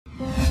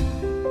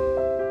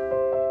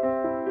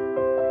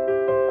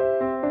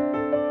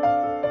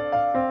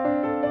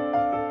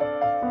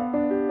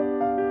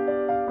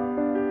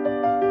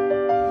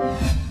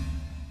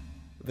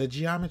The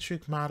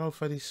geometric model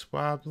for this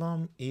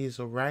problem is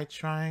a right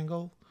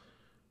triangle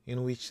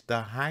in which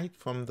the height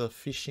from the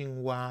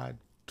fishing rod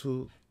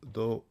to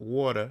the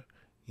water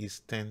is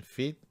 10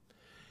 feet.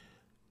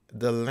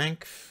 The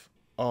length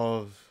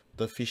of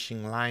the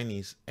fishing line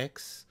is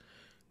x,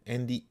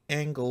 and the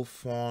angle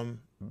formed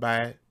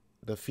by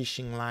the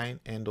fishing line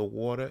and the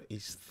water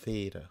is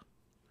theta.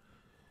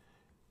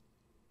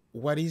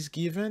 What is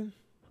given?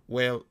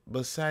 Well,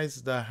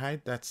 besides the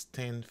height, that's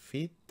 10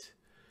 feet,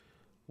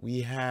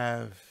 we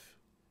have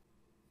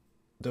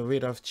the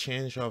rate of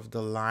change of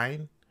the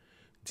line,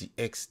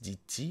 dx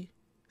dt.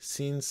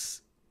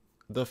 Since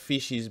the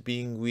fish is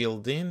being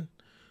reeled in,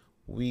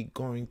 we're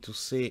going to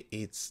say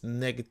it's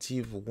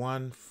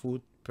 -1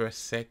 foot per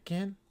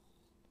second.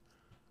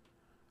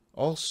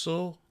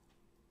 Also,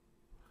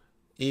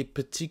 a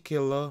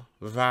particular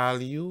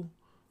value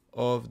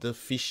of the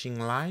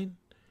fishing line.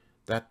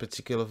 That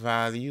particular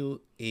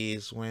value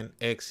is when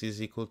x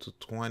is equal to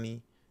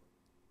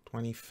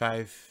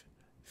 25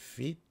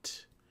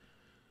 feet.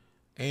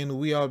 And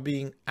we are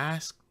being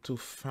asked to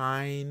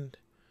find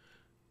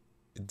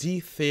d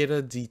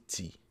theta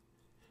dt,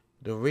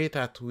 the rate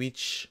at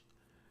which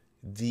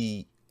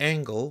the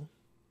angle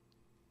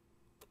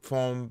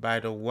formed by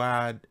the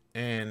rod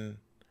and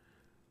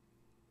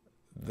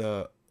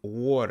the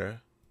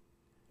water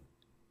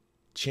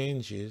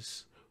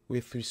changes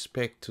with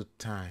respect to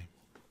time.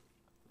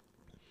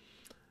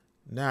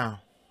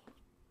 Now,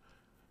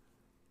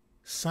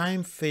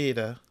 sine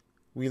theta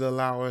will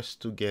allow us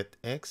to get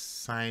x.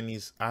 Sine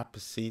is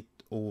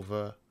opposite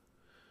over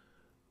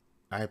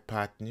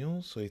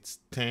hypotenuse, so it's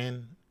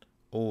 10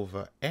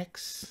 over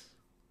x.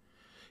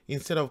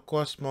 Instead of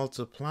cross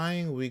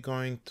multiplying, we're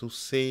going to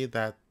say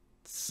that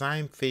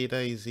sine theta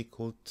is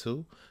equal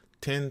to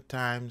 10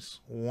 times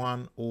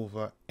 1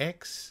 over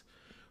x,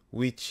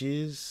 which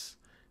is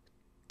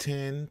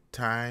 10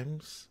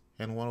 times,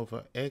 and 1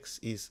 over x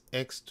is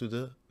x to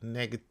the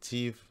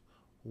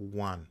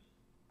 -1.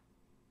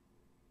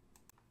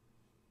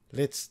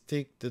 Let's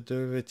take the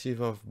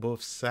derivative of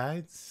both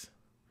sides.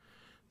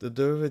 The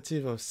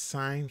derivative of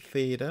sine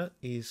theta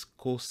is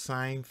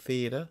cosine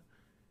theta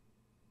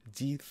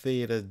d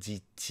theta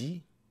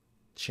dt,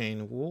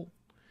 chain rule.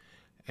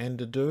 And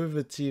the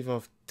derivative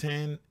of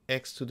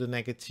 10x to the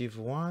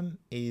 -1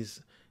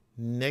 is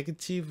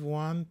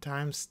 -1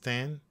 times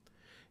 10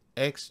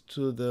 x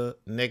to the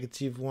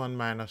 -1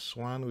 minus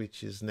 1,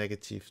 which is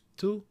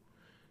 -2,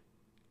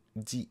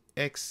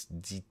 dx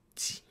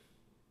dt.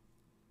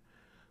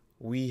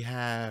 We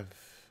have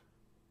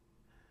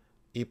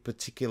a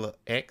particular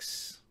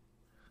x,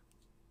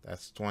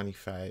 that's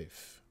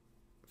 25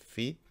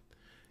 feet.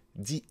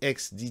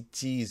 Dx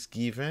dt is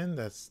given,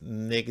 that's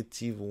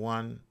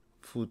 -1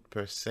 foot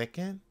per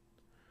second.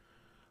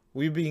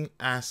 We're being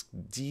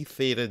asked d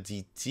theta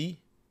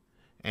dt,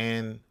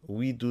 and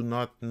we do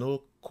not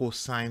know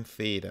cosine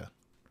theta.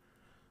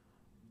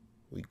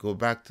 We go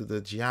back to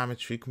the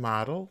geometric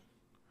model.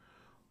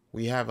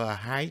 We have a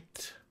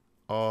height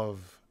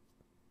of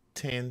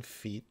 10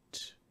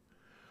 feet.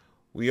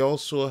 We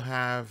also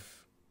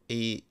have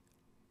a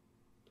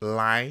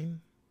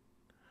line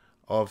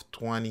of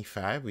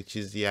 25, which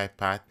is the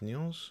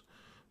hypotenuse.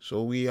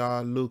 So we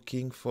are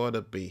looking for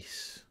the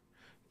base.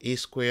 A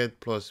squared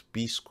plus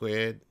b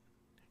squared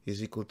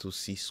is equal to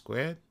c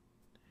squared.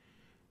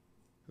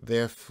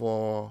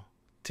 Therefore,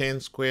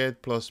 10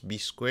 squared plus b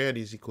squared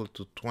is equal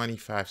to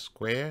 25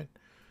 squared.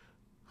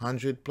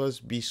 100 plus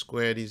b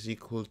squared is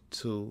equal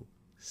to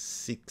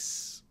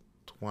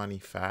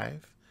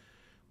 625.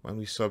 When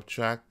we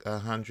subtract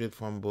 100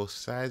 from both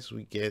sides,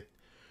 we get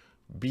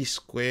b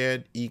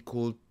squared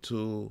equal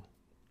to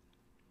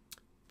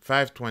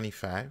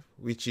 525,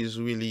 which is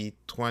really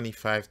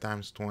 25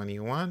 times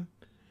 21.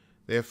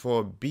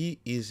 Therefore, b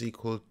is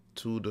equal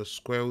to the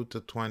square root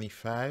of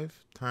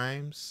 25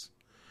 times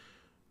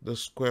the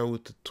square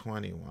root of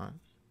 21.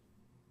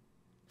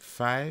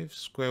 5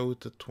 square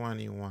root of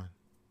 21.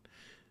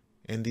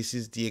 And this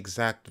is the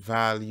exact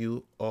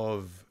value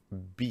of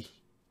b,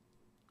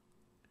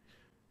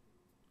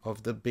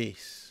 of the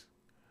base.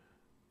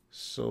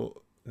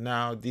 So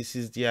now this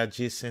is the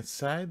adjacent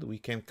side. We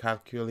can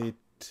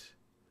calculate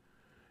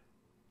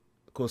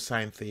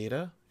cosine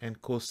theta,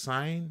 and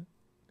cosine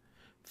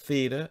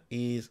theta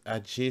is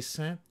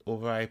adjacent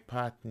over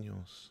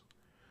hypotenuse.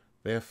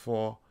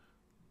 Therefore,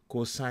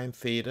 cosine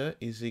theta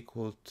is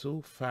equal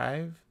to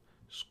 5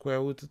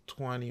 square root of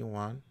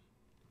 21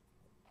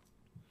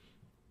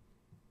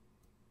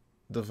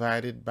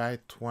 divided by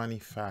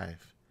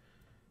 25.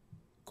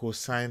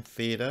 Cosine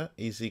theta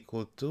is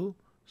equal to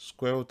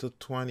square root of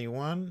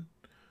 21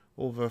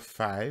 over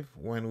 5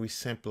 when we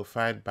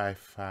simplify it by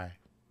 5.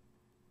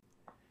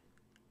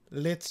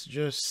 Let's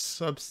just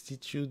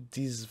substitute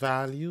these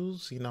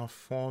values in our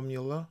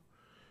formula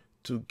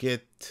to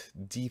get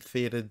d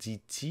theta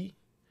dt.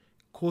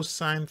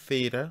 Cosine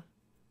theta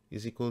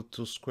is equal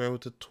to square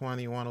root of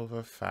 21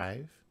 over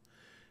 5.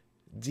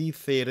 D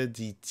theta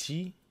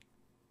dt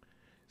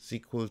is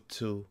equal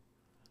to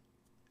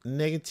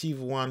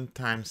 -1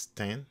 times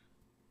 10.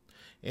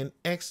 And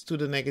x to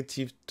the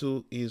negative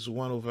 2 is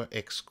 1 over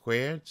x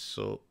squared.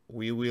 So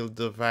we will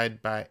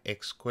divide by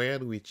x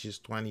squared, which is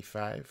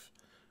 25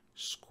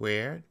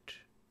 squared,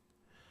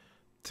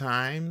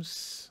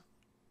 times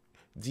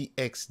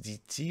dx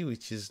dt,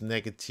 which is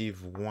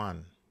negative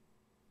 1.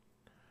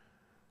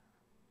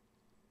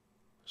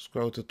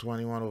 Square root of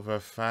 21 over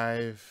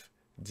 5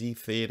 d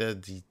theta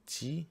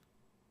dt.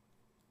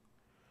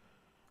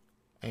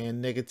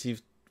 And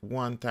negative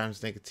 1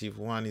 times negative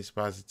 1 is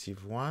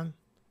positive 1.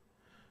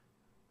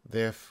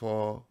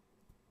 Therefore,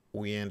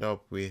 we end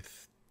up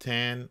with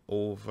 10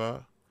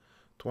 over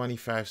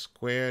 25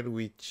 squared,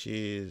 which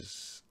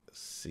is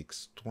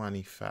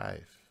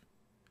 625.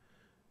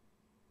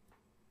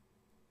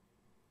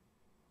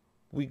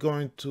 We're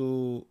going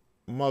to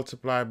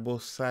multiply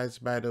both sides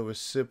by the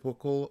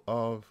reciprocal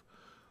of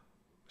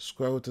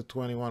square root of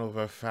 21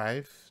 over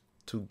 5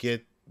 to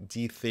get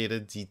d theta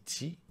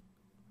dt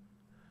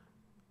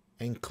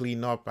and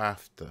clean up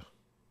after.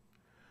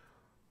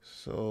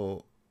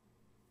 So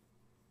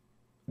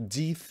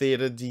d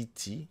theta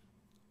dt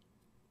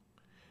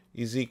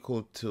is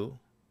equal to,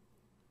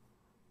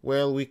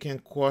 well, we can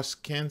cross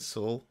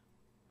cancel,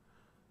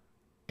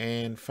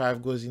 and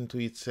 5 goes into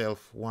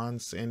itself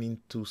once and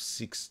into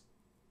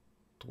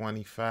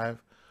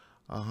 625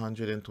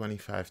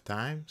 125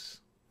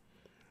 times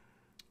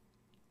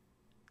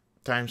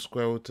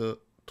square root of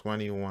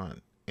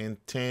 21,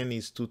 and 10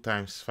 is 2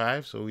 times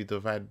 5, so we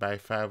divide by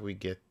 5, we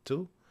get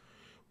 2.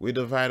 We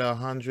divide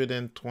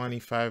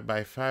 125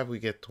 by 5, we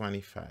get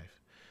 25.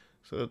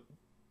 So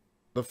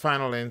the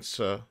final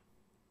answer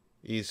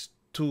is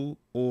 2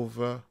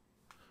 over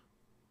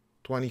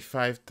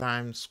 25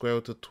 times square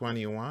root of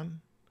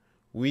 21,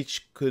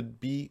 which could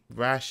be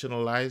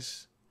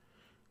rationalized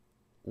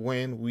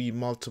when we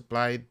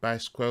multiply it by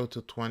square root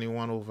of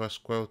 21 over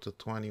square root of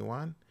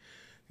 21.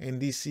 And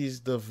this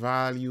is the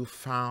value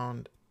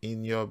found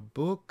in your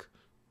book,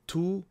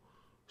 2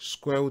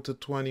 square root of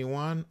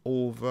 21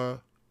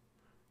 over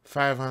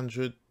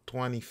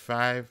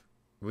 525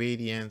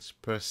 radians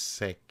per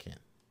second.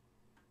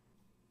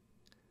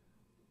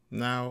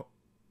 Now,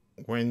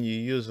 when you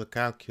use a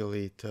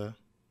calculator,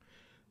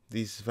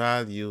 this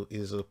value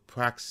is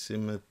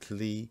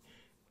approximately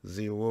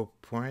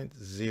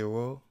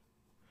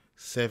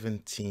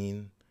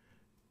 0.017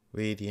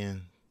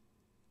 radian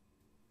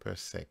per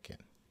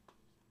second.